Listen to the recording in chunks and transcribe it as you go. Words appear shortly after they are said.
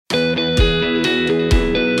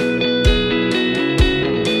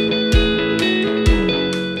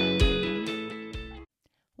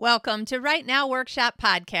Welcome to Write Now Workshop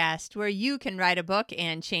Podcast, where you can write a book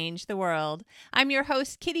and change the world. I'm your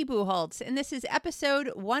host, Kitty Buchholz, and this is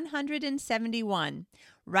episode 171,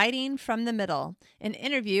 Writing from the Middle, an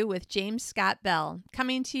interview with James Scott Bell,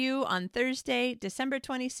 coming to you on Thursday, December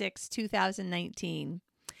 26, 2019.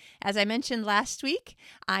 As I mentioned last week,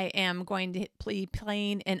 I am going to be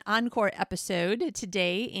playing an encore episode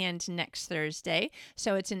today and next Thursday.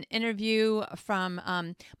 So it's an interview from,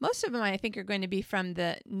 most of them I think are going to be from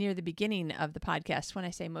near the beginning of the podcast when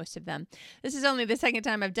I say most of them. This is only the second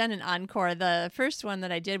time I've done an encore. The first one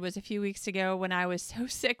that I did was a few weeks ago when I was so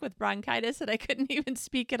sick with bronchitis that I couldn't even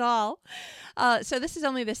speak at all. So this is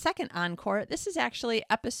only the second encore. This is actually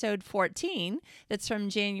episode 14 that's from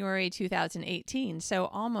January 2018. So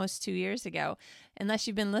almost 2 years ago. Unless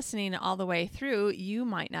you've been listening all the way through, you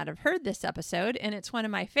might not have heard this episode, and it's one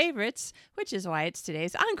of my favorites, which is why it's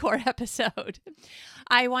today's encore episode.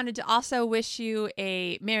 I wanted to also wish you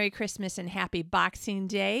a Merry Christmas and Happy Boxing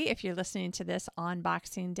Day if you're listening to this on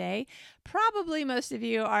Boxing Day. Probably most of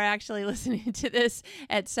you are actually listening to this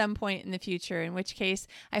at some point in the future, in which case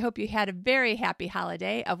I hope you had a very happy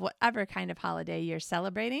holiday of whatever kind of holiday you're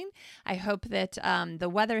celebrating. I hope that the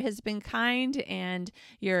weather has been kind and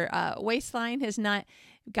your waistline has not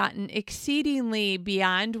gotten exceedingly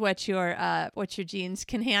beyond what your genes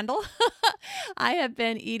can handle. I have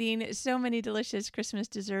been eating so many delicious Christmas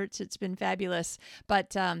desserts. It's been fabulous.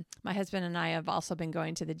 But my husband and I have also been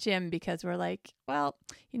going to the gym because we're like, well,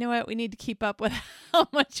 you know what? We need to keep up with how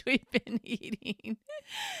much we've been eating.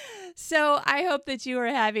 So I hope that you are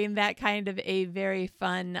having that kind of a very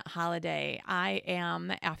fun holiday. I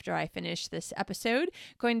am, after I finish this episode,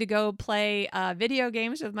 going to go play video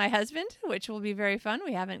games with my husband, which will be very fun.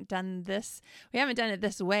 We haven't done it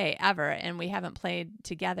this way ever, and we haven't played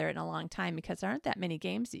together in a long time because there aren't that many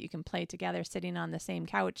games that you can play together sitting on the same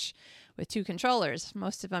couch with two controllers.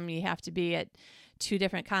 Most of them you have to be at two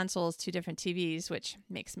different consoles, two different TVs, which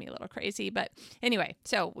makes me a little crazy. But anyway,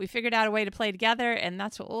 so we figured out a way to play together, and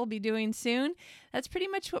that's what we'll be doing soon. That's pretty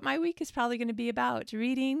much what my week is probably going to be about: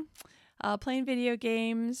 reading, playing video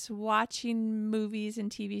games, watching movies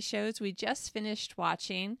and TV shows. We just finished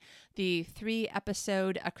watching the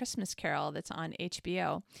 3-episode A Christmas Carol that's on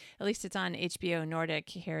HBO. At least it's on HBO Nordic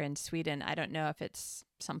here in Sweden. I don't know if it's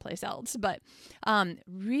someplace else, but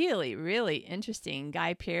really, really interesting.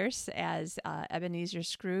 Guy Pearce as Ebenezer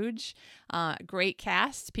Scrooge. Great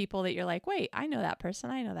cast, people that you're like, wait, I know that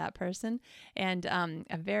person. And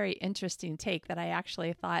a very interesting take that I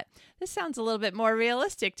actually thought, this sounds a little bit more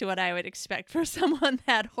realistic to what I would expect for someone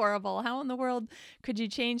that horrible. How in the world could you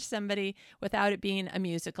change somebody without it being a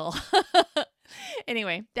musical?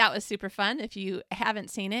 Anyway, that was super fun. If you haven't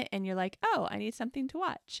seen it and you're like, oh, I need something to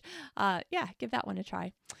watch, give that one a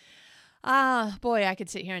try. Boy, I could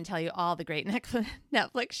sit here and tell you all the great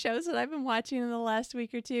Netflix shows that I've been watching in the last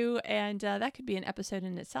week or two, and that could be an episode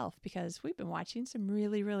in itself because we've been watching some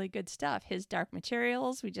really, really good stuff. His Dark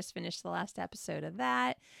Materials, we just finished the last episode of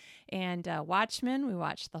that, and Watchmen, we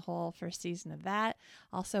watched the whole first season of that.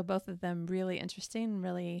 Also, both of them really interesting and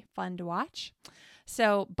really fun to watch.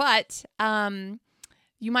 So, but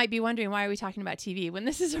you might be wondering, why are we talking about TV when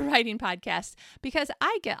this is a writing podcast? Because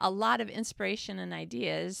I get a lot of inspiration and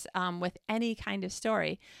ideas with any kind of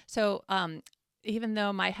story. So even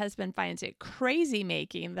though my husband finds it crazy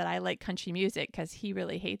making that I like country music because he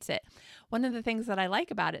really hates it, one of the things that I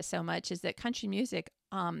like about it so much is that country music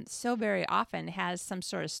so very often has some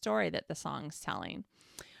sort of story that the song's telling.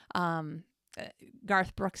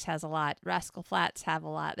 Garth Brooks has a lot. Rascal Flatts have a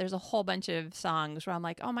lot. There's a whole bunch of songs where I'm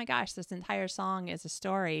like, oh my gosh, this entire song is a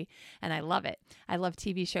story, and I love it. I love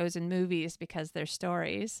TV shows and movies because they're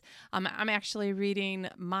stories. I'm actually reading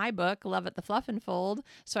my book, Love at the Fluff and Fold,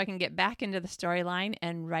 so I can get back into the storyline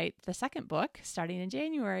and write the second book starting in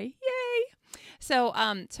January. Yay! So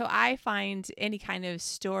I find any kind of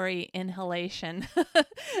story inhalation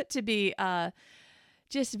to be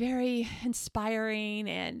just very inspiring,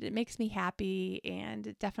 and it makes me happy, and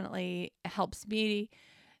it definitely helps me.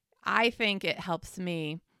 I think it helps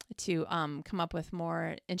me to come up with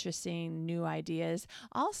more interesting new ideas.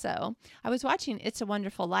 Also, I was watching It's a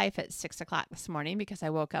Wonderful Life at 6 o'clock this morning because I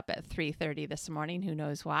woke up at 3:30 this morning. Who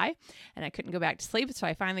knows why? And I couldn't go back to sleep. So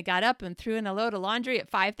I finally got up and threw in a load of laundry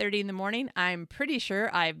at 5:30 in the morning. I'm pretty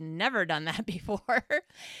sure I've never done that before.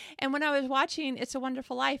 And when I was watching It's a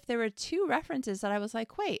Wonderful Life, there were 2 references that I was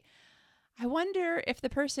like, wait, I wonder if the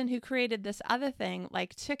person who created this other thing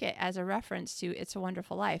took it as a reference to It's a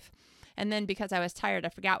Wonderful Life. And then because I was tired, I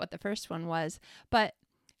forgot what the first one was. But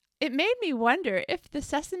it made me wonder if the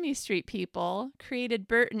Sesame Street people created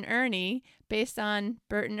Bert and Ernie based on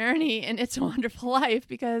Bert and Ernie and It's a Wonderful Life,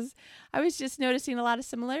 because I was just noticing a lot of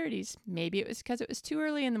similarities. Maybe it was because it was too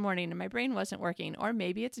early in the morning and my brain wasn't working, or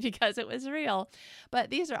maybe it's because it was real. But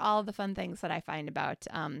these are all the fun things that I find about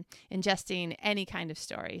ingesting any kind of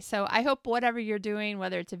story. So I hope whatever you're doing,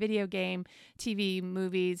 whether it's a video game, TV,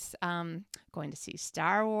 movies, going to see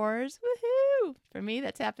Star Wars, woohoo! For me,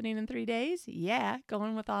 that's happening in 3 days. Yeah,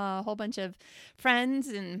 going with a whole bunch of friends,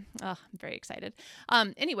 and I'm very excited.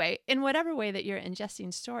 Anyway, in whatever way that you're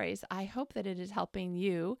ingesting stories, I hope that it is helping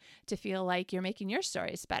you to feel like you're making your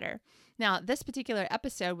stories better. Now, this particular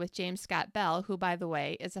episode with James Scott Bell, who, by the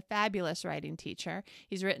way, is a fabulous writing teacher.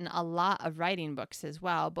 He's written a lot of writing books as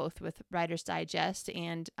well, both with Writer's Digest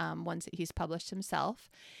and ones that he's published himself.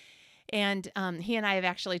 And he and I have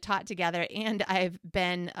actually taught together, and I've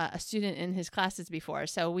been a student in his classes before.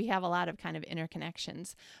 So we have a lot of kind of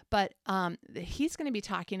interconnections. But he's going to be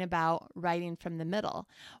talking about writing from the middle,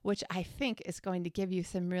 which I think is going to give you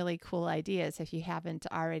some really cool ideas if you haven't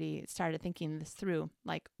already started thinking this through.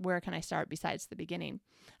 Like, where can I start besides the beginning?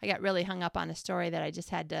 I got really hung up on a story that I just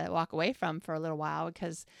had to walk away from for a little while,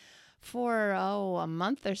 because for, a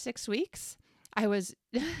month or 6 weeks, I was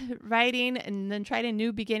writing and then trying a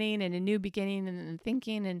new beginning and then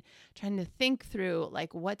thinking and trying to think through,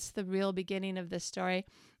 like, what's the real beginning of this story?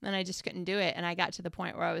 And I just couldn't do it. And I got to the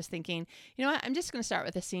point where I was thinking, you know what, I'm just going to start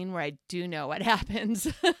with a scene where I do know what happens.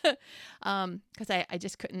 Because I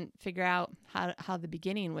just couldn't figure out how the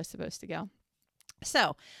beginning was supposed to go.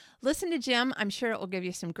 So listen to Jim. I'm sure it will give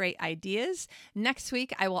you some great ideas. Next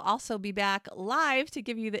week, I will also be back live to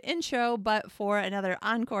give you the intro, but for another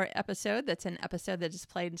encore episode. That's an episode that is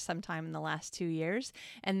played sometime in the last 2 years.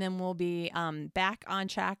 And then we'll be back on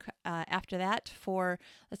track after that for,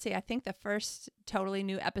 let's see, I think the first totally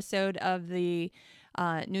new episode of the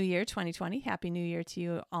New Year 2020, Happy New Year to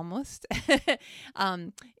you almost,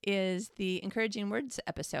 is the Encouraging Words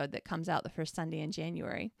episode that comes out the first Sunday in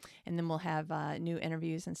January. And then we'll have new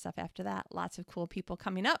interviews and stuff after that. Lots of cool people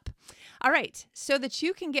coming up. All right, so that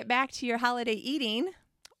you can get back to your holiday eating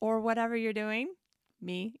or whatever you're doing,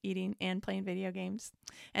 me eating and playing video games.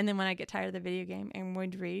 And then when I get tired of the video game, I'm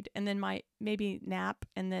going to read, and then maybe nap,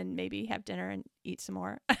 and then maybe have dinner and eat some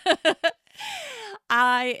more.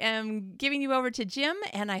 I am giving you over to Jim,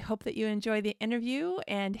 and I hope that you enjoy the interview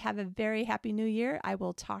and have a very happy new year. I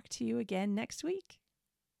will talk to you again next week.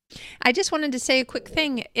 I just wanted to say a quick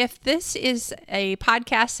thing. If this is a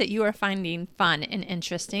podcast that you are finding fun and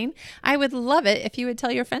interesting, I would love it if you would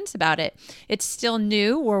tell your friends about it. It's still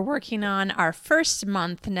new. We're working on our first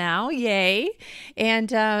month now. Yay.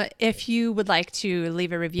 And if you would like to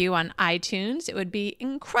leave a review on iTunes, it would be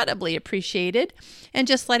incredibly appreciated. And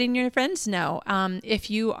just letting your friends know. If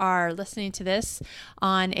you are listening to this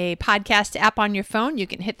on a podcast app on your phone, you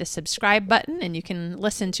can hit the subscribe button and you can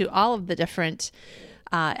listen to all of the different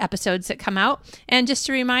episodes that come out. And just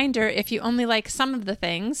a reminder, if you only like some of the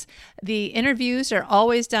things, the interviews are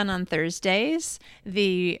always done on Thursdays.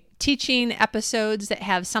 The teaching episodes that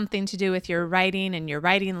have something to do with your writing and your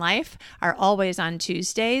writing life are always on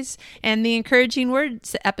Tuesdays. And the Encouraging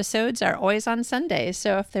Words episodes are always on Sundays.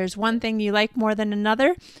 So if there's one thing you like more than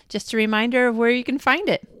another, just a reminder of where you can find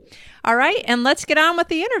it. All right, and let's get on with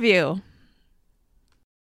the interview.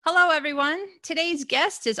 Hello, everyone. Today's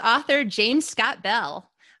guest is author James Scott Bell,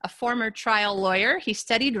 a former trial lawyer. He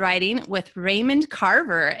studied writing with Raymond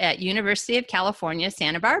Carver at University of California,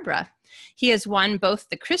 Santa Barbara. He has won both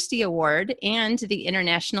the Christie Award and the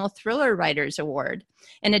International Thriller Writers Award.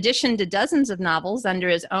 In addition to dozens of novels under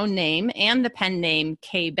his own name and the pen name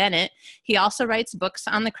Kay Bennett, he also writes books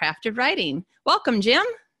on the craft of writing. Welcome, Jim.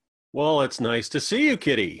 Well, it's nice to see you,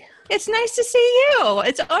 Kitty. It's nice to see you.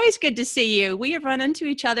 It's always good to see you. We have run into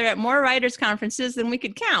each other at more writers' conferences than we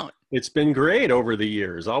could count. It's been great over the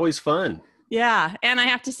years. Always fun. Yeah. And I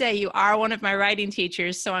have to say, you are one of my writing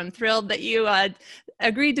teachers, so I'm thrilled that you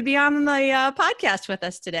agreed to be on the podcast with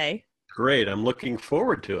us today. Great. I'm looking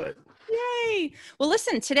forward to it. Yay. Well,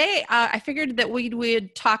 listen, today I figured that we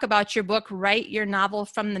would talk about your book, Write Your Novel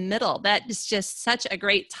from the Middle. That is just such a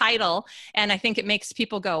great title. And I think it makes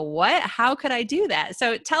people go, what? How could I do that?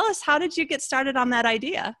 So tell us, how did you get started on that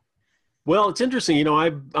idea? Well, it's interesting. You know,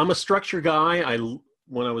 I'm a structure guy.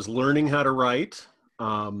 When I was learning how to write,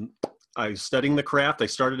 I was studying the craft. I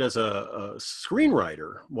started as a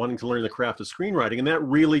screenwriter, wanting to learn the craft of screenwriting. And that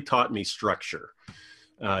really taught me structure.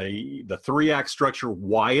 The 3-act structure,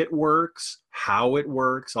 why it works, how it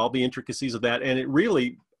works, all the intricacies of that. And it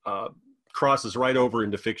really crosses right over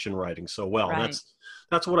into fiction writing so well. Right.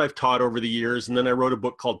 That's what I've taught over the years. And then I wrote a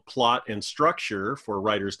book called Plot and Structure for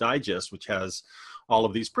Writer's Digest, which has all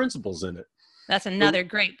of these principles in it. That's another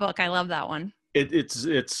great book. I love that one.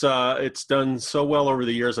 It's done so well over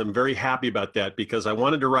the years. I'm very happy about that because I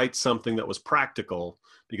wanted to write something that was practical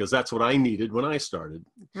because that's what I needed when I started.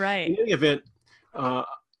 Right. In any event,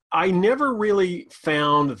 I never really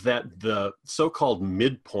found that the so-called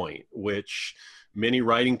midpoint, which many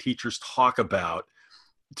writing teachers talk about,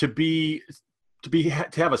 to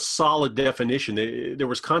have a solid definition. There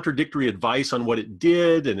was contradictory advice on what it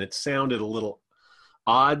did, and it sounded a little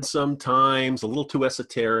odd sometimes, a little too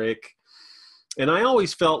esoteric. And I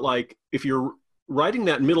always felt like if you're writing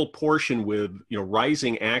that middle portion with,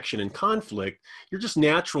 rising action and conflict, you're just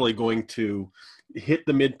naturally going to hit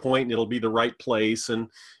the midpoint and it'll be the right place and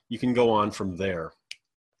you can go on from there.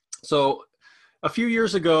 So a few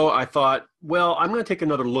years ago, I thought, well, I'm going to take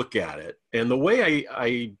another look at it. And the way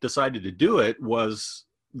I decided to do it was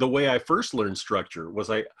the way I first learned structure was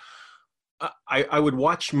I would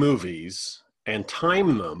watch movies and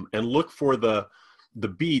time them and look for the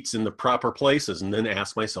beats in the proper places and then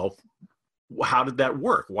ask myself, how did that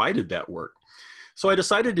work? Why did that work? So I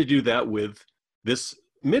decided to do that with this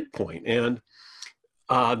midpoint. And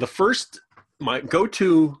my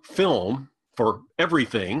go-to film for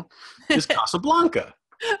everything is Casablanca.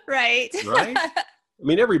 Right. Right? I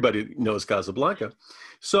mean, everybody knows Casablanca.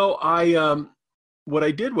 So what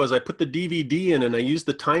I did was I put the DVD in and I used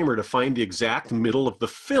the timer to find the exact middle of the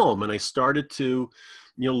film. And I started to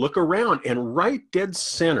look around, and right dead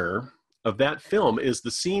center of that film is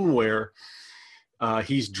the scene where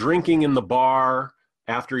he's drinking in the bar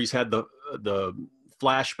after he's had the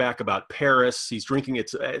flashback about Paris. He's drinking,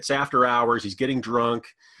 it's after hours, he's getting drunk,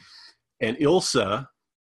 and Ilsa,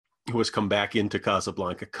 who has come back into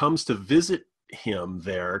Casablanca, comes to visit him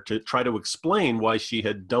there to try to explain why she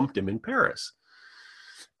had dumped him in Paris.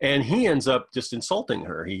 And he ends up just insulting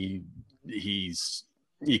her. He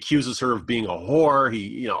accuses her of being a whore.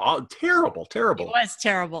 Terrible. It was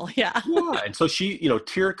terrible. Yeah. Yeah. And so she,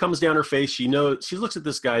 tear comes down her face. She looks at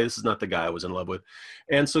this guy. This is not the guy I was in love with.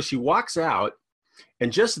 And so she walks out,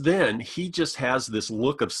 and just then he just has this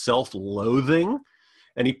look of self-loathing,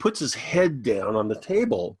 and he puts his head down on the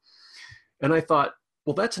table. And I thought,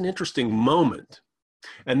 well, that's an interesting moment.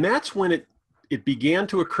 And that's when it began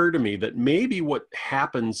to occur to me that maybe what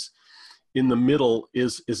happens in the middle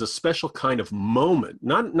is a special kind of moment.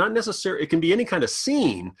 Not necessarily, it can be any kind of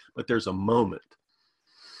scene, but there's a moment.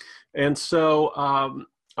 And so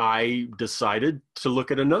I decided to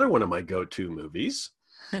look at another one of my go-to movies,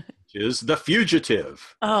 which is The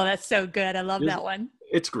Fugitive. Oh, that's so good. I love that one.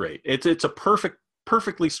 It's great. It's a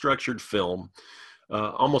perfectly structured film,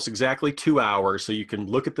 almost exactly 2 hours, so you can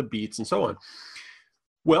look at the beats and so on.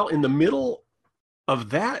 Well, in the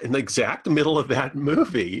exact middle of that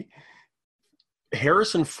movie,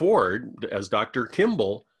 Harrison Ford, as Dr.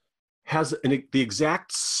 Kimball, has the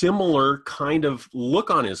exact similar kind of look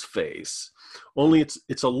on his face, only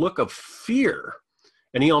it's a look of fear,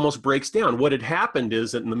 and he almost breaks down. What had happened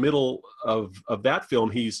is that in the middle of that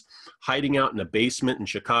film, he's hiding out in a basement in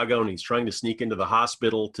Chicago, and he's trying to sneak into the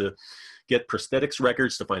hospital to get prosthetics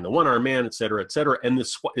records to find the one-armed man, et cetera, and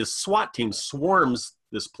his SWAT team swarms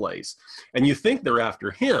this place, and you think they're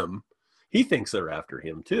after him. He thinks they're after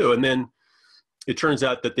him too, and then it turns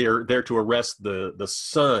out that they're there to arrest the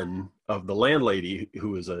son of the landlady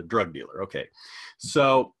who is a drug dealer. Okay.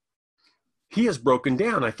 So he has broken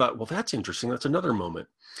down. I thought, well, that's interesting. That's another moment.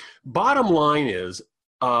 Bottom line is,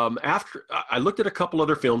 after I looked at a couple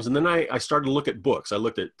other films, and then I started to look at books. I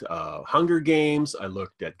looked at Hunger Games. I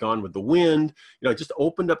looked at Gone with the Wind. I just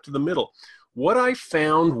opened up to the middle. What I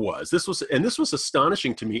found was, this was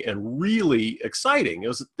astonishing to me and really exciting,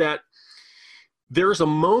 is that there's a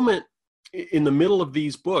moment in the middle of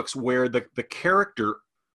these books where the character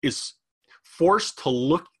is forced to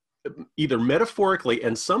look either metaphorically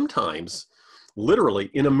and sometimes literally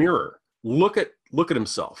in a mirror, look at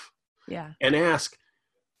himself, and ask,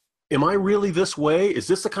 am I really this way? Is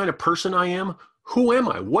this the kind of person I am? Who am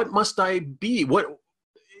I? What must I be?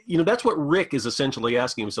 That's what Rick is essentially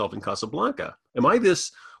asking himself in Casablanca. Am I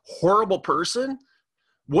this horrible person?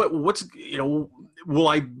 Will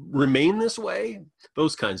I remain this way?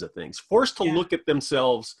 Those kinds of things. Forced to look at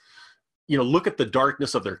themselves, look at the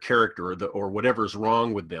darkness of their character or whatever's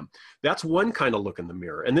wrong with them. That's one kind of look in the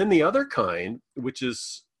mirror. And then the other kind, which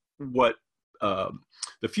is what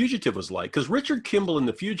The Fugitive was like, because Richard Kimball in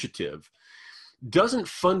The Fugitive doesn't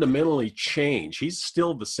fundamentally change. He's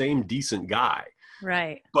still the same decent guy.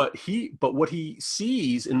 Right. But what he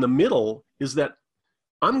sees in the middle is that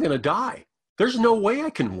I'm going to die. There's no way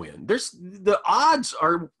I can win. The odds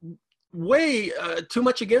are way too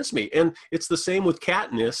much against me. And it's the same with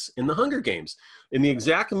Katniss in the Hunger Games. In the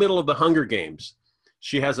exact middle of the Hunger Games,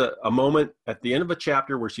 She has a moment at the end of a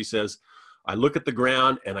chapter where she says, I look at the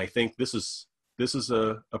ground and I think this is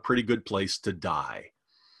a pretty good place to die.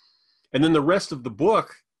 And then the rest of the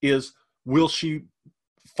book is, will she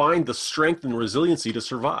find the strength and resiliency to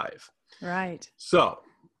survive? Right. So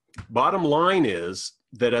bottom line is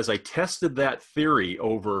that as I tested that theory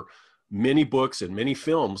over many books and many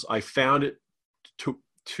films, I found it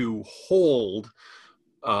to hold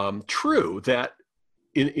true that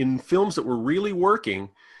in films that were really working,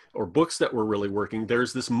 or books that were really working,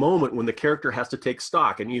 there's this moment when the character has to take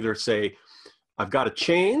stock and either say, I've got to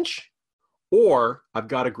change, or I've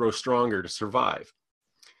got to grow stronger to survive.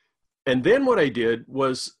 And then what I did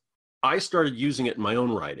was I started using it in my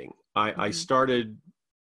own writing. I started,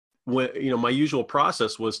 my usual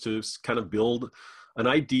process was to kind of build an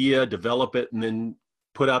idea, develop it, and then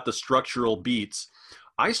put out the structural beats.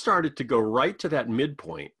 I started to go right to that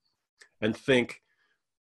midpoint and think,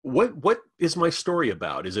 what is my story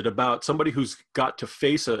about? Is it about somebody who's got to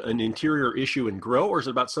face an interior issue and grow, or is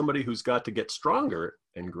it about somebody who's got to get stronger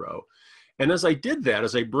and grow? And as I did that,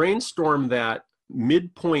 as I brainstormed that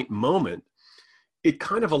midpoint moment, it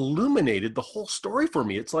kind of illuminated the whole story for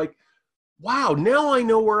me. It's like, wow, now I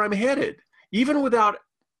know where I'm headed, even without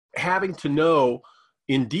having to know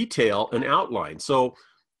in detail an outline. So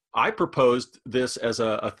I proposed this as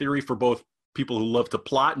a theory for both people who love to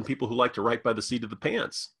plot and people who like to write by the seat of the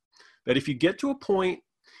pants. That if you get to a point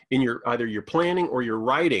in either your planning or your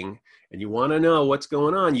writing and you want to know what's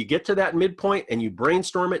going on, you get to that midpoint and you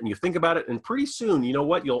brainstorm it and you think about it, and pretty soon, you know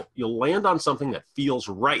what, you'll land on something that feels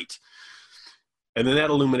right. And then that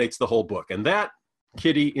illuminates the whole book. And that,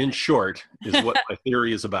 Kitty, in short, is what my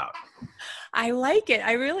theory is about. I like it.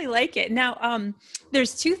 I really like it. Now,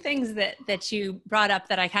 there's two things that you brought up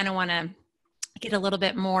that I kind of want to get a little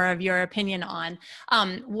bit more of your opinion on.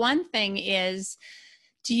 One thing is,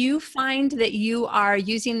 do you find that you are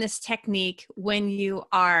using this technique when you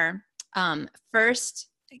are first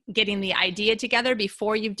getting the idea together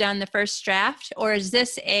before you've done the first draft? Or is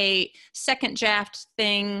this a second draft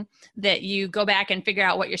thing that you go back and figure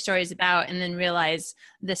out what your story is about and then realize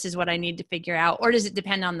this is what I need to figure out? Or does it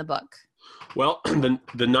depend on the book? Well,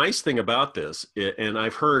 the nice thing about this, and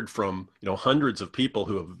I've heard from hundreds of people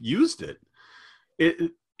who have used it,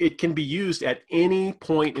 it can be used at any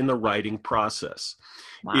point in the writing process.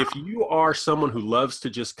 Wow. If you are someone who loves to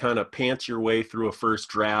just kind of pants your way through a first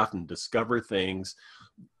draft and discover things,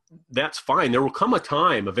 that's fine. There will come a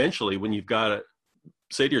time eventually when you've got to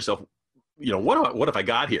say to yourself, what have I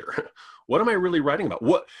got here? What am I really writing about?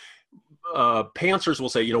 What pantsers will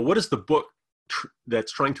say, what is the book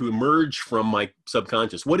that's trying to emerge from my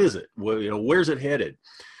subconscious? What is it? Where's it headed?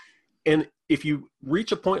 And if you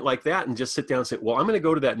reach a point like that and just sit down and say, well, I'm going to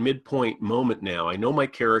go to that midpoint moment now. I know my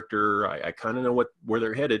character. I kind of know where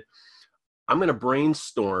they're headed. I'm going to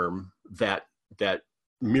brainstorm that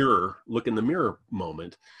look in the mirror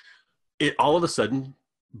moment. It all of a sudden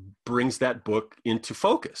brings that book into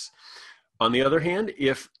focus. On the other hand,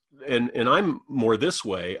 and I'm more this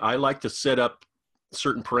way, I like to set up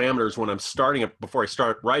certain parameters when I'm before I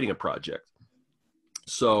start writing a project.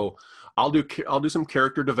 So I'll do some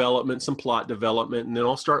character development, some plot development, and then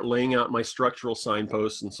I'll start laying out my structural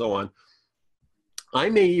signposts and so on. I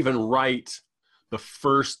may even write the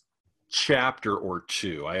first chapter or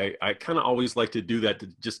two. I kind of always like to do that to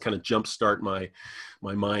just kind of jumpstart my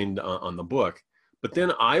mind on the book. But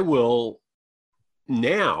then I will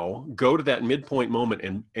now go to that midpoint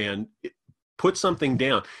moment and put something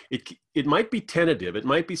down. It might be tentative. It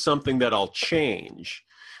might be something that I'll change,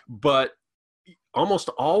 but almost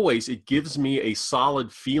always it gives me a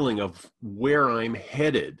solid feeling of where I'm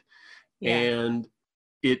headed. Yeah. And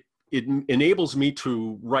it enables me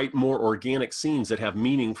to write more organic scenes that have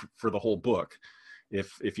meaning for the whole book,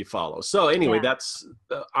 if you follow. So anyway, that's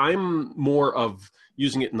I'm more of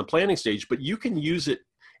using it in the planning stage, but you can use it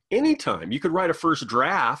anytime. You could write a first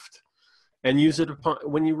draft and use it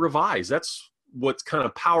when you revise. That's what's kind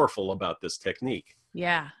of powerful about this technique.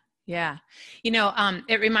 Yeah. Yeah.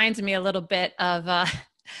 It reminds me a little bit of,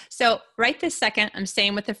 so right this second, I'm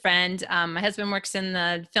staying with a friend. My husband works in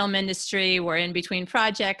the film industry. We're in between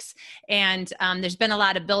projects, and there's been a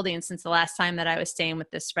lot of building since the last time that I was staying with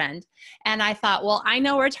this friend. And I thought, well, I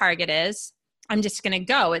know where Target is. I'm just going to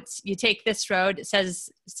go. You take this road. It says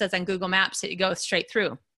on Google Maps that you go straight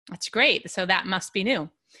through. That's great. So that must be new.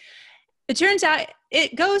 It turns out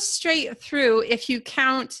it goes straight through if you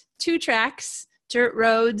count 2 tracks, dirt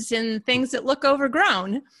roads, and things that look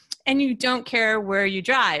overgrown, and you don't care where you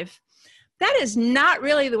drive. That is not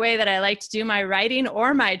really the way that I like to do my writing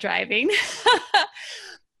or my driving.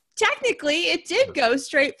 Technically, it did go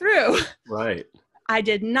straight through. Right. I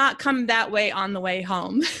did not come that way on the way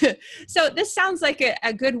home. So this sounds like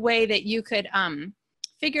a good way that you could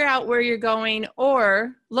figure out where you're going,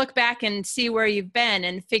 or look back and see where you've been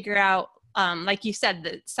and figure out, like you said,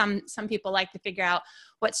 that some people like to figure out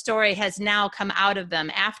what story has now come out of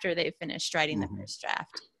them after they've finished writing the first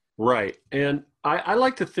draft. Right. And I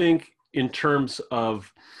like to think in terms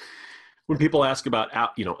of when people ask about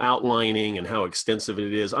outlining and how extensive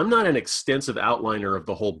it is. I'm not an extensive outliner of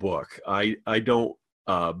the whole book. I don't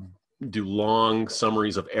do long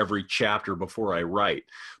summaries of every chapter before I write,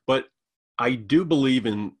 but I do believe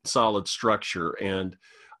in solid structure, and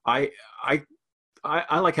I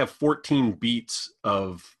like have 14 beats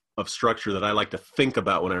of structure that I like to think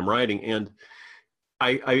about when I'm writing, and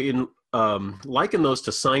I liken those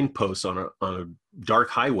to signposts on a dark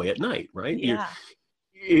highway at night, right? Yeah.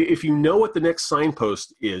 If you know what the next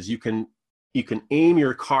signpost is, you can aim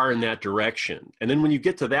your car in that direction, and then when you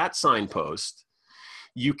get to that signpost,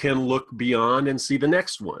 you can look beyond and see the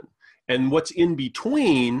next one. And what's in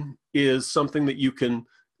between is something that you can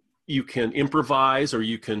improvise, or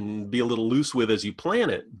you can be a little loose with as you plan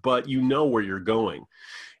it, but you know where you're going.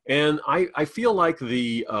 And I feel like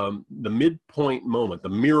the midpoint moment, the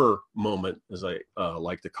mirror moment, as I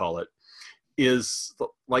like to call it, is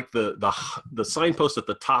like the signpost at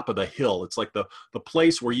the top of the hill. It's like the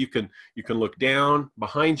place where you can look down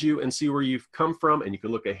behind you and see where you've come from, and you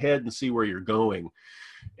can look ahead and see where you're going.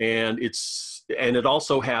 And it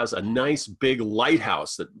also has a nice big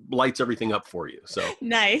lighthouse that lights everything up for you. So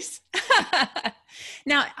nice.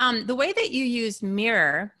 Now, the way that you use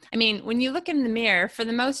mirror, I mean, when you look in the mirror, for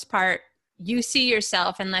the most part, you see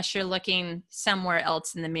yourself unless you're looking somewhere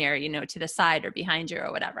else in the mirror, to the side or behind you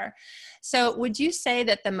or whatever. So would you say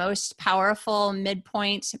that the most powerful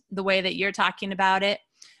midpoint, the way that you're talking about it,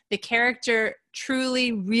 the character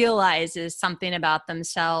truly realizes something about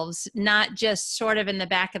themselves, not just sort of in the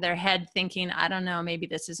back of their head thinking, I don't know, maybe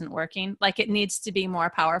this isn't working? Like, it needs to be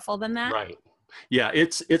more powerful than that? Right. Yeah,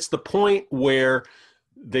 it's the point where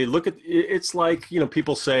they look at it's like,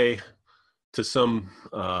 people say to some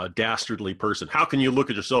dastardly person, how can you look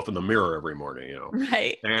at yourself in the mirror every morning?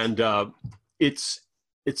 Right. And it's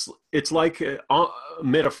like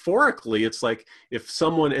metaphorically, it's like if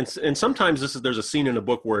someone, and sometimes there's a scene in a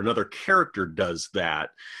book where another character does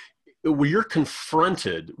that, where you're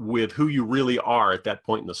confronted with who you really are at that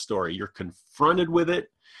point in the story. You're confronted with it,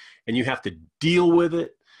 and you have to deal with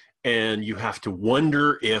it, and you have to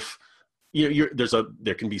wonder if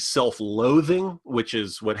there can be self-loathing, which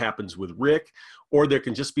is what happens with Rick, or there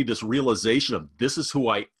can just be this realization of, this is who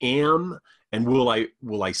I am, and will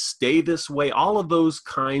I stay this way? All of those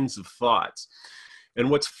kinds of thoughts. And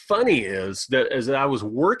what's funny is that as I was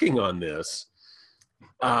working on this,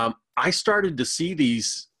 I started to see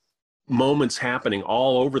these moments happening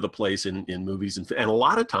all over the place in movies, and a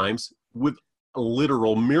lot of times with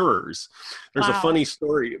literal mirrors. There's a funny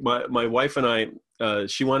story. My wife and I,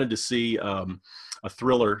 she wanted to see a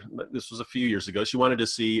thriller. This was a few years ago. She wanted to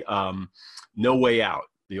see No Way Out,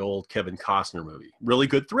 the old Kevin Costner movie. Really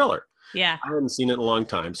good thriller. Yeah. I hadn't seen it in a long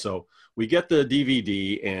time. So we get the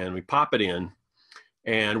DVD and we pop it in,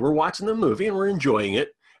 and we're watching the movie and we're enjoying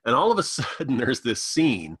it. And all of a sudden there's this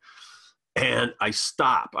scene, and I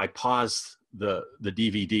stop, I pause the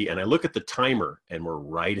DVD, and I look at the timer, and we're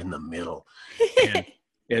right in the middle.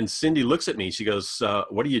 And Cindy looks at me. She goes,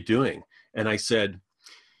 what are you doing? And I said,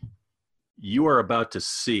 you are about to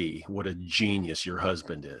see what a genius your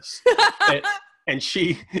husband is. And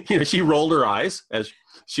she, she rolled her eyes, as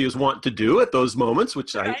she is wont to do at those moments,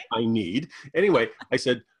 which I need. Anyway, I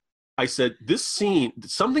said, this scene,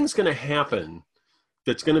 something's going to happen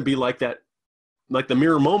that's going to be like that, like the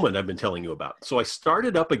mirror moment I've been telling you about. So I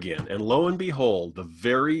started up again, and lo and behold, the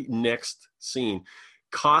very next scene,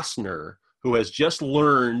 Costner, who has just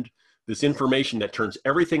learned this information that turns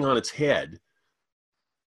everything on its head,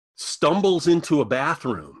 stumbles into a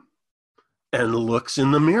bathroom and looks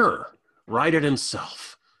in the mirror right at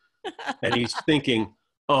himself. And he's thinking,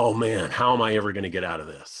 oh man, how am I ever going to get out of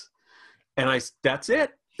this? And that's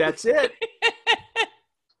it.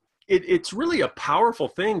 It's really a powerful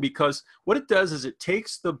thing, because what it does is it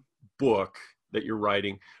takes the book that you're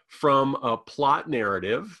writing from a plot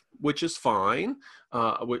narrative, which is fine.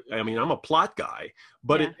 I mean, I'm a plot guy,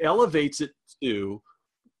 but it elevates it to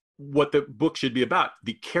what the book should be about,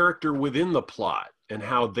 the character within the plot and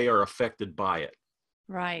how they are affected by it.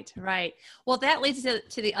 Right. Well, that leads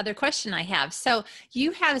to the other question I have. So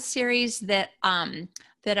you have a series that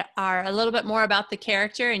are a little bit more about the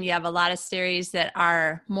character, and you have a lot of series that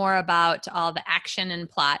are more about all the action and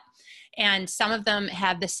plot. And some of them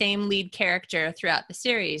have the same lead character throughout the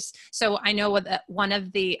series. So I know one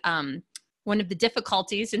of the one of the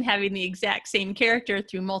difficulties in having the exact same character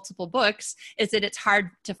through multiple books is that it's hard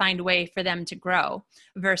to find a way for them to grow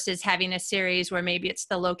versus having a series where maybe it's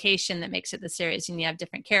the location that makes it the series and you have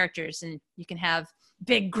different characters and you can have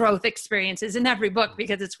big growth experiences in every book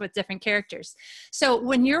because it's with different characters. So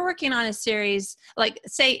when you're working on a series, like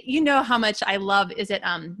say, you know how much I love, is it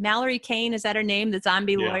Mallory Kane? Is that her name? The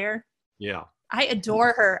zombie lawyer? Yeah. I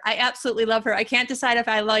adore her. I absolutely love her. I can't decide if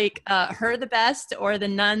I like her the best or the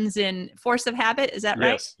nuns in Force of Habit. Is that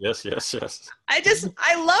right? Yes.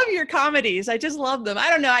 I love your comedies. I just love them. I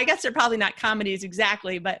don't know. I guess they're probably not comedies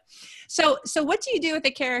exactly, but so what do you do with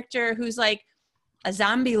a character who's like a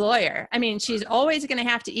zombie lawyer? I mean, she's always going to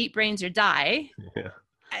have to eat brains or die. Yeah.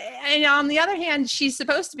 And on the other hand, she's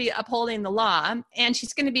supposed to be upholding the law and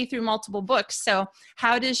she's going to be through multiple books. So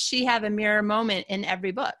how does she have a mirror moment in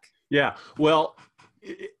every book? Yeah. Well,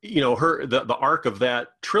 you know, the arc of that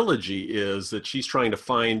trilogy is that she's trying to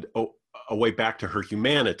find a way back to her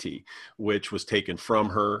humanity, which was taken from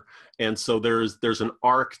her. And so there's an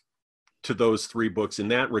arc to those 3 books in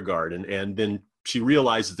that regard. And then she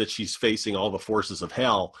realizes that she's facing all the forces of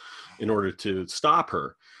hell in order to stop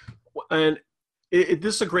her. And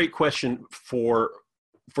this is a great question for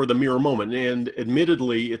the mirror moment. And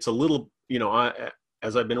admittedly, it's a little, you know,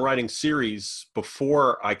 as I've been writing series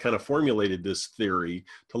before I kind of formulated this theory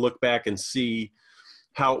to look back and see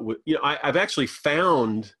how it would, you know, I've actually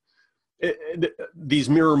found these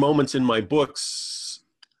mirror moments in my books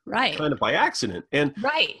kind of by accident. And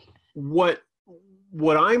what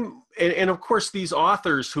I'm, and of course these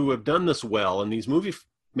authors who have done this well and these movie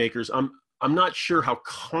makers, I'm not sure how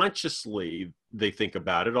consciously they think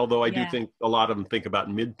about it, although I do think a lot of them think about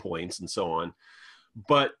midpoints and so on.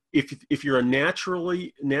 But if you're a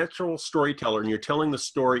natural storyteller and you're telling the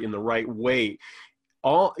story in the right way,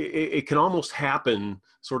 it can almost happen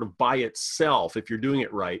sort of by itself if you're doing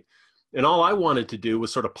it right. And all I wanted to do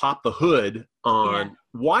was sort of pop the hood on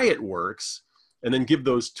why it works and then give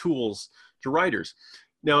those tools to writers.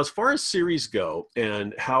 Now, as far as series go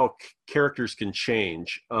and how characters can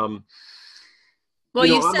change, well,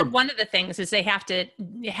 you said one of the things is they have to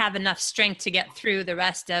have enough strength to get through the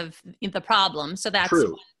rest of the problem. So that's one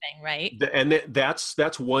thing, right? And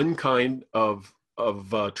that's one kind of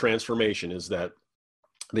transformation, is that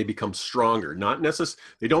they become stronger. Not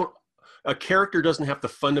necessarily, a character doesn't have to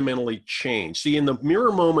fundamentally change. See, in the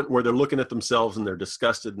mirror moment where they're looking at themselves and they're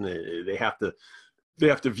disgusted and they have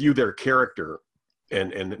to view their character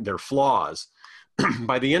and their flaws,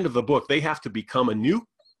 by the end of the book, they have to become a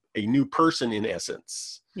new person in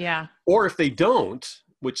essence. Yeah. Or if they don't,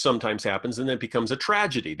 which sometimes happens, then it becomes a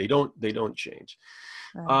tragedy. They don't change.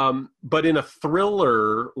 Right. But in a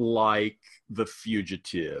thriller like The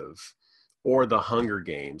Fugitive or The Hunger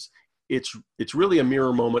Games, it's really a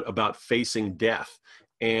mirror moment about facing death,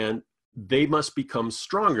 and they must become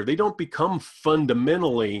stronger. They don't become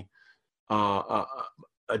fundamentally a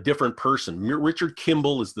different person. Richard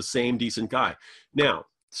Kimball is the same decent guy. Now,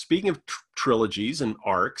 speaking of trilogies and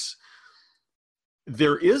arcs,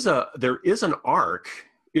 there is an arc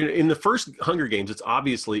in the first Hunger Games. It's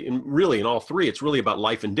obviously, really in all 3, it's really about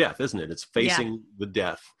life and death, isn't it? It's facing the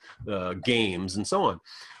death games and so on.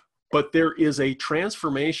 But there is a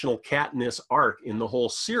transformational Katniss arc in the whole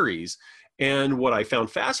series. And what I found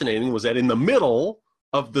fascinating was that in the middle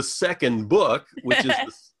of the second book, which is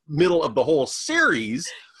the middle of the whole series,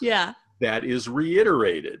 that is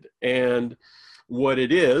reiterated. And what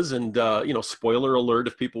it is, and spoiler alert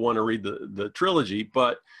if people want to read the trilogy,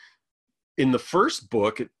 but in the first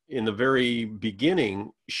book, in the very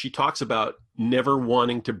beginning, she talks about never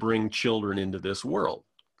wanting to bring children into this world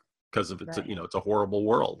because of it's a horrible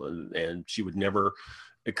world, and she would never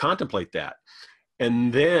contemplate that.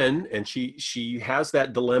 And then, and she has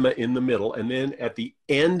that dilemma in the middle, and then at the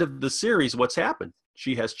end of the series, what's happened?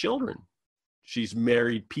 She has children. She's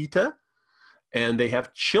married Peeta, and they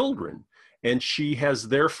have children. And she has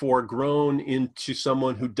therefore grown into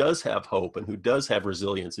someone who does have hope and who does have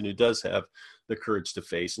resilience and who does have the courage to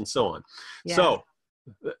face and so on. Yeah. So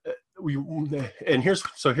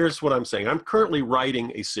here's what I'm saying. I'm currently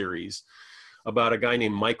writing a series about a guy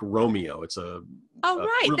named Mike Romeo. It's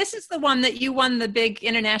this is the one that you won the big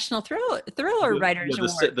international thriller writers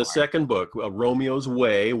award. The second book, Romeo's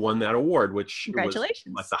Way, won that award, which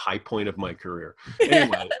congratulations, was at the high point of my career.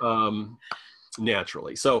 Anyway,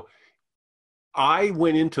 naturally. So I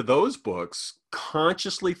went into those books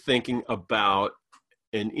consciously thinking about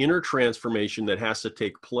an inner transformation that has to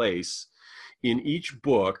take place in each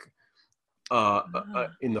book,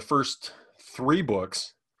 in the first 3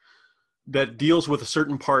 books, that deals with a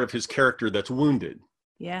certain part of his character that's wounded.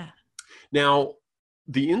 Yeah. Now,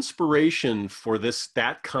 the inspiration for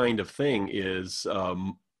that kind of thing is,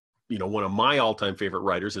 one of my all-time favorite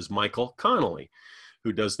writers is Michael Connelly,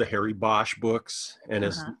 who does the Harry Bosch books and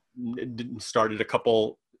has started a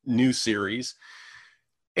couple new series.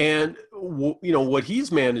 And, what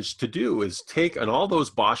he's managed to do is take on all those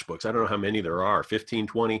Bosch books, I don't know how many there are, 15,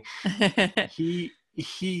 20,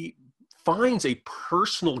 he finds a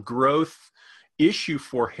personal growth issue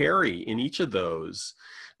for Harry in each of those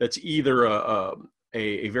that's either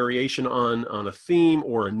a variation on a theme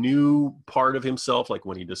or a new part of himself, like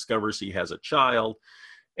when he discovers he has a child.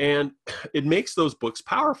 And it makes those books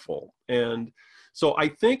powerful. And so I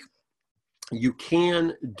think you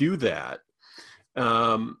can do that.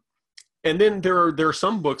 And then there are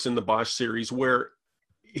some books in the Bosch series where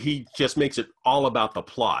he just makes it all about the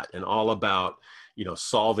plot and all about,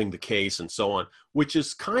 solving the case and so on, which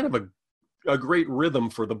is kind of a great rhythm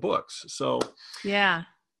for the books. So yeah.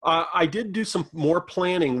 I did do some more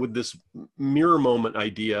planning with this mirror moment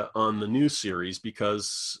idea on the new series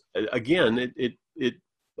because, again, it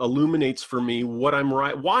illuminates for me why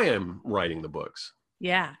I'm writing the books.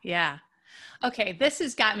 Yeah, yeah. Okay, this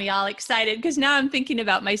has got me all excited because now I'm thinking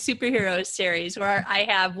about my superhero series where I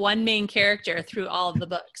have one main character through all of the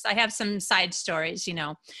books. I have some side stories,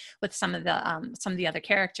 with some of the other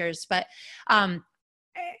characters, but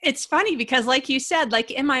it's funny because, like you said,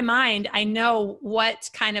 like in my mind, I know what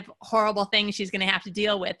kind of horrible things she's going to have to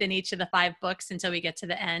deal with in each of the 5 books until we get to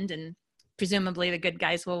the end, and presumably the good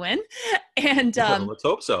guys will win. And well, let's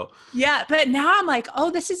hope so. Yeah, but now I'm like, oh,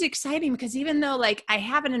 this is exciting because even though like I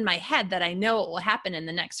have it in my head that I know what will happen in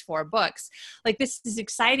the next 4 books, like this is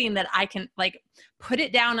exciting that I can like put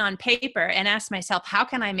it down on paper and ask myself, how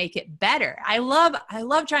can I make it better? I love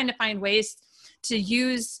trying to find ways to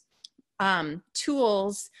use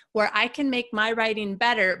tools where I can make my writing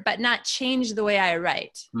better, but not change the way I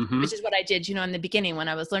write, which is what I did, in the beginning when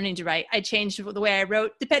I was learning to write. I changed the way I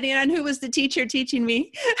wrote depending on who was the teacher teaching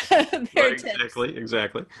me.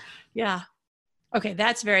 Exactly. Yeah. Okay,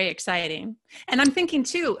 that's very exciting. And I'm thinking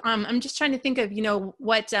too, I'm just trying to think of,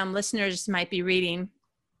 what listeners might be reading.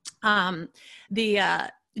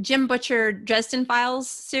 The Jim Butcher Dresden Files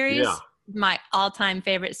series. Yeah. My all-time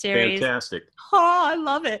favorite series. Fantastic. Oh, I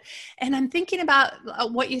love it. And I'm thinking about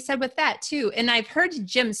what you said with that too. And I've heard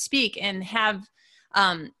Jim speak and have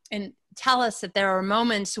and tell us that there are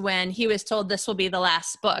moments when he was told this will be the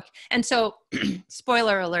last book. And so,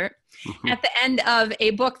 spoiler alert, at the end of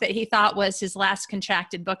a book that he thought was his last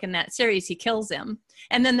contracted book in that series, he kills him.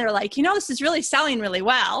 And then they're like, this is really selling really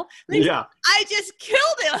well. Yeah. I just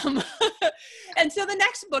killed him. And so the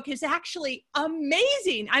next book is actually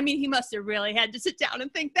amazing. I mean, he must have really had to sit down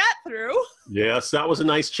and think that through. Yes, that was a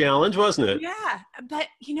nice challenge, wasn't it? Yeah. But,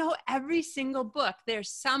 every single book, there's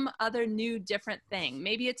some other new, different thing.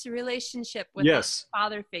 Maybe it's a relationship with his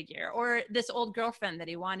father figure or this old girlfriend that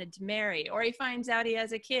he wanted to marry, or he finds out he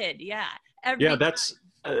has a kid. Yeah. That's...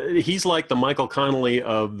 he's like the Michael Connelly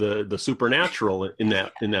of the supernatural in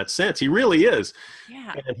that sense. He really is.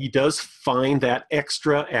 Yeah. And he does find that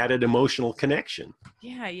extra added emotional connection.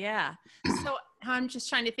 Yeah, yeah. So I'm just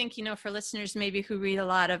trying to think, for listeners maybe who read a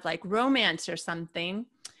lot of like romance or something.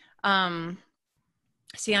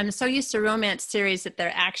 See, I'm so used to romance series that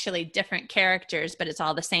they're actually different characters, but it's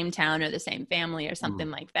all the same town or the same family or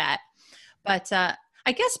something like that. But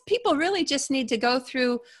I guess people really just need to go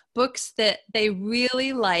through books that they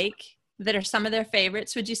really like, that are some of their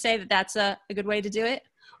favorites. Would you say that that's a good way to do it?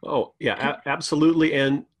 Oh, yeah, absolutely.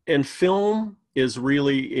 And film is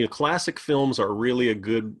really, classic films are really a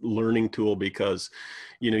good learning tool because,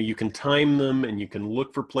 you can time them and you can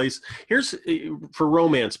look for place. Here's for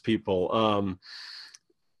romance people.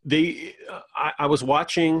 I was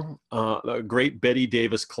watching a great Bette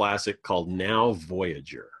Davis classic called Now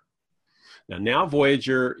Voyager. Now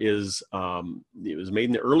Voyager is, it was made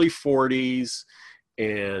in the early 40s,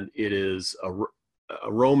 and it is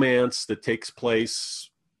a romance that takes place,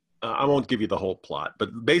 I won't give you the whole plot,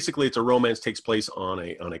 but basically it's a romance takes place on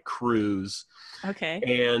a cruise. Okay.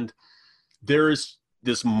 And there is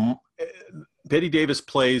this, Bette Davis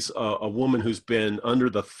plays a woman who's been under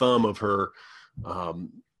the thumb of her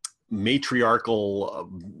matriarchal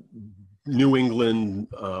New England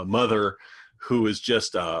mother, who is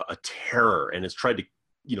just a terror and has tried to,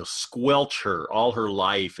 squelch her all her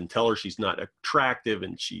life and tell her she's not attractive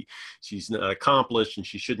and she's not accomplished and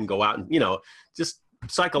she shouldn't go out and, just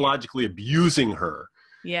psychologically abusing her.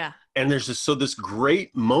 Yeah. And there's this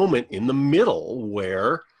great moment in the middle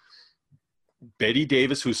where Bette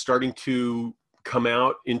Davis, who's starting to come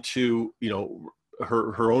out into,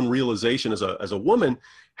 her own realization as a woman,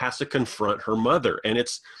 has to confront her mother. And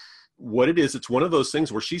it's what it is, it's one of those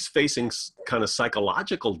things where she's facing kind of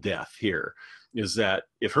psychological death here, is that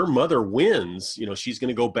if her mother wins, she's going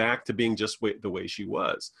to go back to being just the way she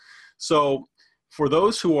was. So for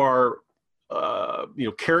those who are,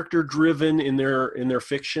 character driven in their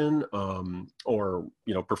fiction, or,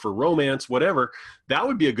 prefer romance, whatever, that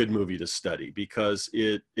would be a good movie to study, because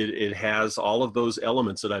it has all of those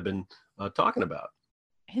elements that I've been talking about.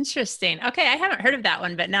 Interesting. Okay. I haven't heard of that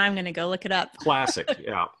one, but now I'm going to go look it up. Classic.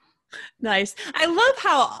 Yeah. Nice. I love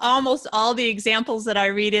how almost all the examples that I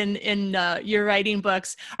read in your writing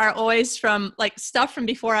books are always from like stuff from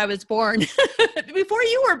before I was born, before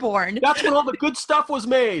you were born. That's when all the good stuff was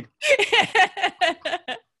made.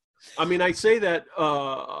 I mean, I say that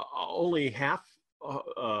only half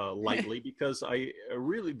lightly, because I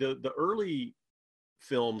really, the early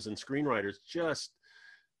films and screenwriters just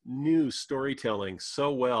knew storytelling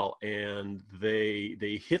so well, and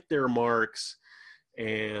they hit their marks.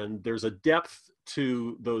 And there's a depth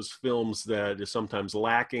to those films that is sometimes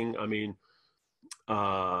lacking. I mean,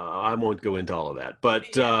 I won't go into all of that, but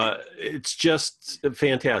it's just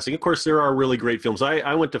fantastic. Of course, there are really great films.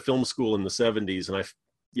 I went to film school in the 70s,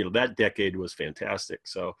 and that decade was fantastic.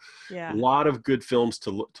 So a lot of good films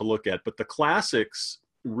to look at, but the classics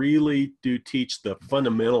really do teach the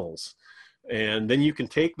fundamentals. And then you can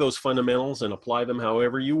take those fundamentals and apply them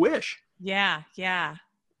however you wish. Yeah. Yeah.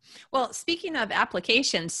 Well, speaking of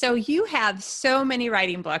applications, so you have so many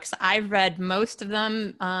writing books. I've read most of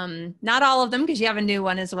them, not all of them, because you have a new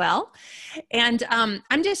one as well. And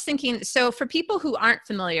I'm just thinking, so for people who aren't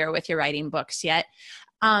familiar with your writing books yet,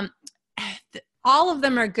 all of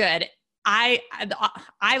them are good. I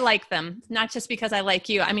like them, not just because I like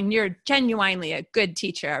you. I mean, you're genuinely a good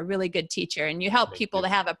teacher, a really good teacher, and you help people to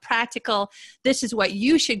have a practical, this is what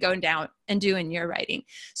you should go down and do in your writing.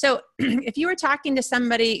 So if you were talking to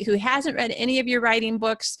somebody who hasn't read any of your writing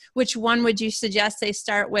books, which one would you suggest they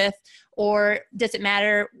start with? Or does it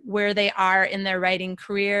matter where they are in their writing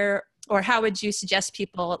career? Or how would you suggest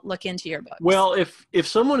people look into your books? Well, if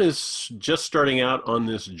someone is just starting out on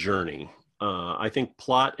this journey, I think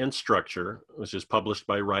Plot and Structure, which is published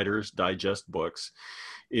by Writer's Digest Books,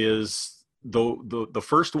 is the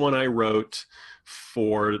first one I wrote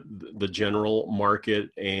for the general market,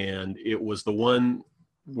 and it was the one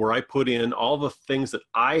where I put in all the things that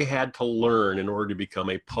I had to learn in order to become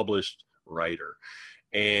a published writer.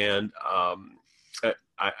 And I,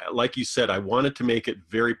 like you said, I wanted to make it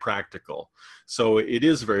very practical. So it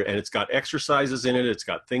is and it's got exercises in it. It's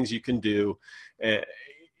got things you can do.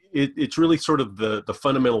 It's really sort of the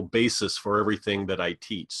fundamental basis for everything that I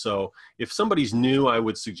teach. So if somebody's new, I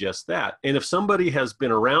would suggest that. And if somebody has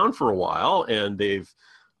been around for a while and they've,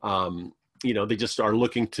 they just are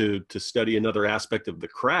looking to study another aspect of the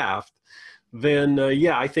craft, then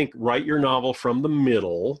I think write your novel from the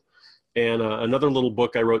middle. And another little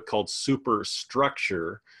book I wrote called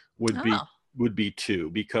Superstructure would be two,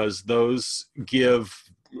 because those give,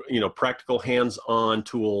 practical hands-on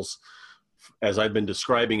tools, as I've been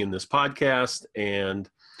describing in this podcast, and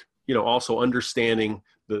also understanding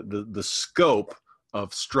the scope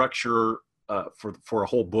of structure for a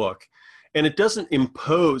whole book. And it doesn't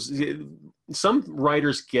impose. Some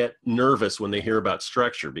writers get nervous when they hear about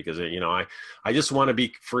structure, because I just want to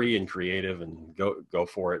be free and creative and go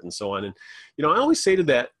for it and so on. And I always say to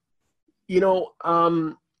that,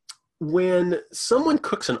 when someone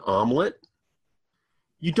cooks an omelet,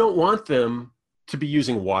 you don't want them to be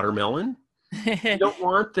using watermelon. You don't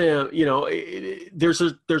want them, there's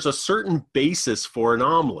a certain basis for an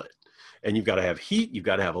omelet, and you've got to have heat. You've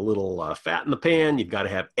got to have a little fat in the pan. You've got to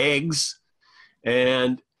have eggs.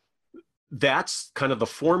 And that's kind of the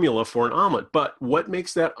formula for an omelet. But what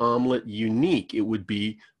makes that omelet unique? It would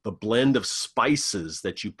be the blend of spices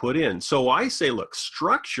that you put in. So I say, look,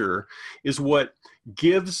 structure is what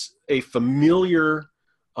gives a familiar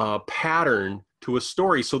pattern to a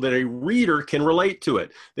story so that a reader can relate to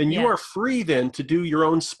it. Then you are free then to do your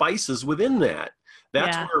own spices within that.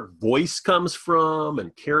 That's where voice comes from,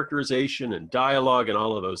 and characterization and dialogue and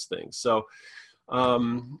all of those things. So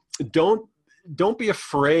don't be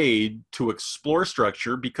afraid to explore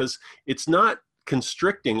structure, because it's not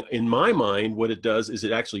constricting. In my mind, what it does is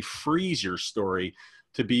it actually frees your story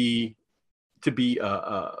to be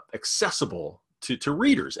accessible to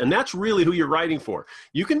readers. And that's really who you're writing for.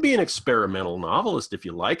 You can be an experimental novelist if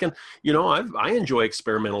you like. And, I enjoy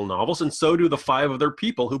experimental novels, and so do the 5 other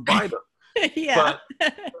people who buy them. Yeah.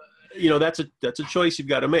 But, that's a choice you've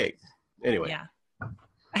got to make. Anyway. Yeah.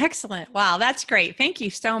 Excellent. Wow, that's great. Thank you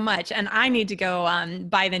so much. And I need to go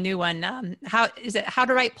buy the new one. How is it? How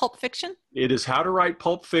to Write Pulp Fiction? It is How to Write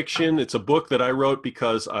Pulp Fiction. It's a book that I wrote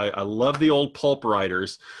because I love the old pulp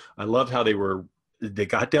writers. I loved how they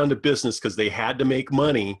got down to business because they had to make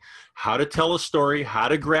money, how to tell a story, how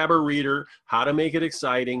to grab a reader, how to make it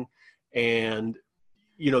exciting. And,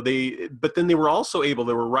 but then they were also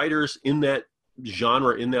there were writers in that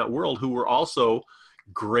genre, in that world, who were also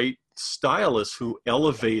great stylists who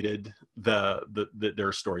elevated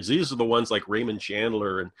their stories. These are the ones like Raymond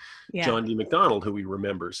Chandler and John D. MacDonald, who we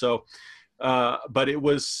remember. So, but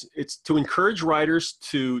it's to encourage writers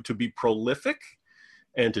to be prolific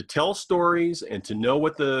and to tell stories and to know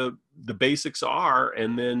what the basics are,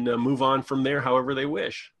 and then move on from there however they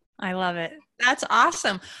wish. I love it. That's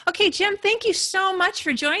awesome. Okay, Jim, thank you so much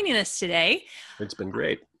for joining us today. It's been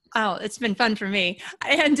great. Oh, it's been fun for me.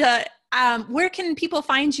 And where can people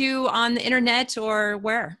find you on the internet, or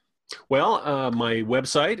where? Well, my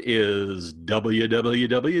website is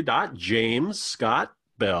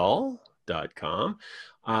www.jamesscottbell.com.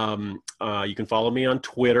 You can follow me on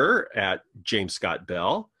Twitter at James Scott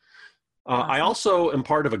Bell. Awesome. I also am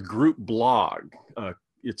part of a group blog.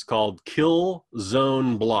 It's called Kill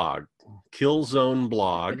Zone Blog.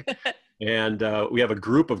 And we have a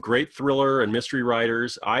group of great thriller and mystery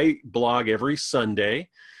writers. I blog every Sunday,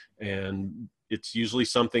 and it's usually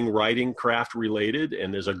something writing craft related.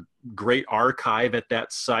 And there's a great archive at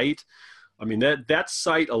that site. I mean, that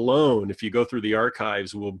site alone, if you go through the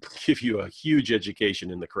archives, will give you a huge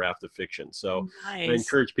education in the craft of fiction. So nice. I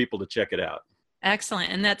encourage people to check it out.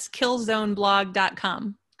 Excellent. And that's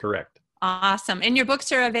killzoneblog.com. Correct. Awesome. And your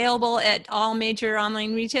books are available at all major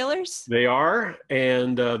online retailers? They are.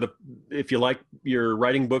 And if you like your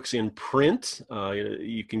writing books in print,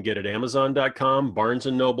 you can get it at Amazon.com,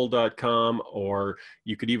 BarnesandNoble.com, or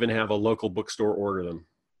you could even have a local bookstore order them.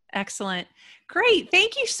 Excellent. Great.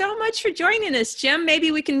 Thank you so much for joining us, Jim.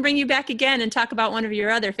 Maybe we can bring you back again and talk about one of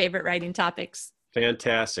your other favorite writing topics.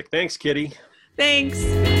 Fantastic. Thanks, Kitty.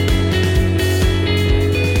 Thanks.